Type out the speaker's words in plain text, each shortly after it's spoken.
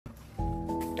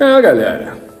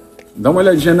Galera, dá uma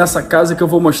olhadinha nessa casa que eu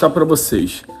vou mostrar pra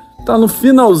vocês. Tá no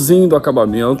finalzinho do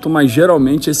acabamento, mas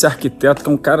geralmente esse arquiteto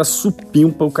é um cara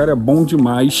supimpa, o cara é bom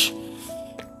demais.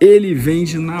 Ele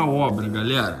vende na obra,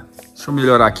 galera. Deixa eu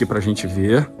melhorar aqui pra gente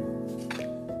ver.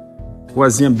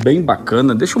 Ruazinha bem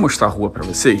bacana. Deixa eu mostrar a rua pra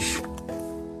vocês.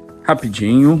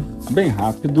 Rapidinho, bem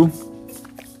rápido.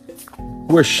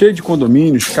 Rua cheia de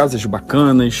condomínios, casas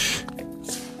bacanas.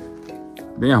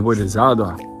 Bem arborizado,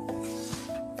 ó.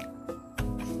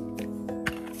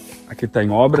 Aqui tá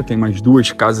em obra, tem mais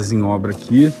duas casas em obra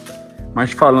aqui.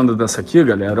 Mas falando dessa aqui,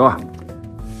 galera, ó.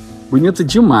 Bonita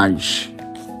demais.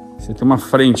 Você tem uma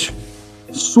frente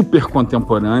super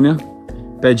contemporânea.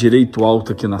 Pé direito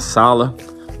alto aqui na sala.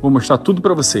 Vou mostrar tudo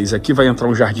pra vocês. Aqui vai entrar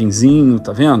um jardinzinho,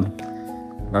 tá vendo?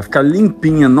 Vai ficar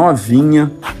limpinha,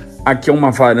 novinha. Aqui é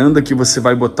uma varanda que você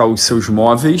vai botar os seus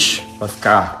móveis. Vai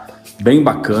ficar bem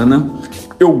bacana.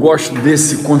 Eu gosto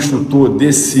desse construtor,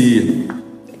 desse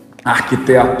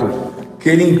arquiteto, que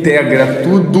ele integra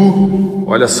tudo.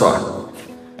 Olha só.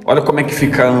 Olha como é que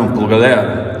fica amplo,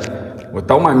 galera.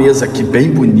 Botar uma mesa aqui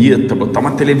bem bonita, botar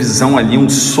uma televisão ali, um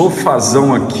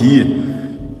sofazão aqui,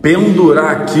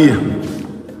 pendurar aqui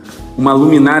uma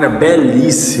luminária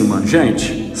belíssima.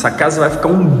 Gente, essa casa vai ficar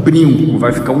um brinco,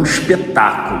 vai ficar um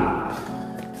espetáculo.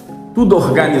 Tudo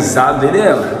organizado,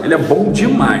 ele é bom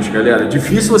demais, galera.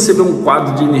 Difícil você ver um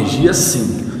quadro de energia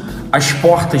assim. As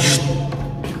portas...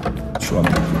 Deixa eu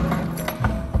abrir aqui.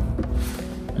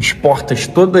 As portas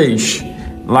todas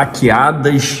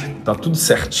laqueadas, tá tudo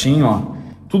certinho, ó.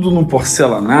 Tudo no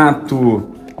porcelanato.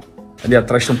 Ali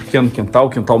atrás tem um pequeno quintal, o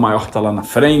quintal maior tá lá na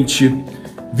frente.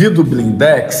 Vidro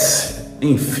blindex,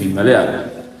 enfim,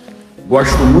 galera.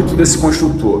 Gosto muito desse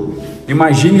construtor.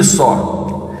 Imagine só.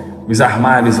 Os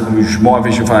armários, os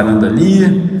móveis de varanda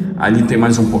ali tem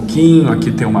mais um pouquinho,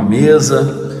 aqui tem uma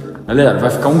mesa. Galera, vai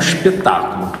ficar um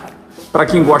espetáculo. Para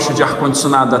quem gosta de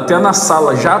ar-condicionado, até na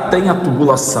sala já tem a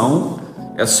tubulação,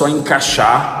 é só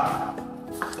encaixar.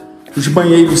 Os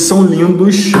banheiros são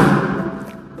lindos,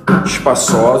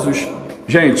 espaçosos.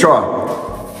 Gente, ó,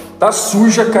 tá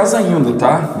suja a casa ainda,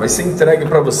 tá? Vai ser entregue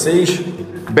para vocês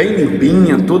bem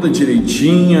limpinha, toda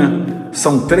direitinha.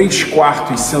 São 3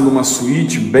 quartos, sendo uma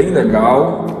suíte bem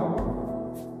legal.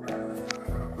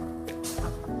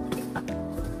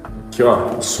 Aqui,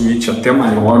 ó, suíte até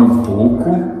maior um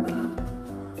pouco.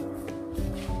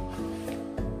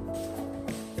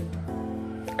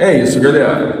 É isso,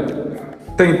 galera.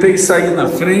 Tentei sair na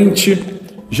frente.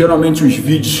 Geralmente os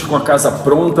vídeos com a casa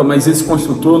pronta, mas esse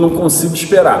construtor eu não consigo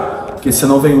esperar, porque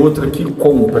senão vem outro aqui e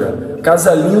compra.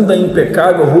 Casa linda,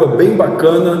 impecável, rua bem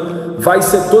bacana. Vai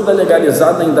ser toda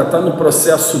legalizada, ainda está no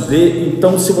processo de...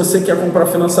 Então, se você quer comprar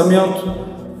financiamento,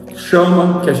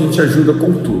 chama que a gente ajuda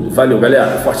com tudo. Valeu,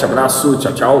 galera. Forte abraço.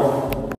 Tchau, tchau.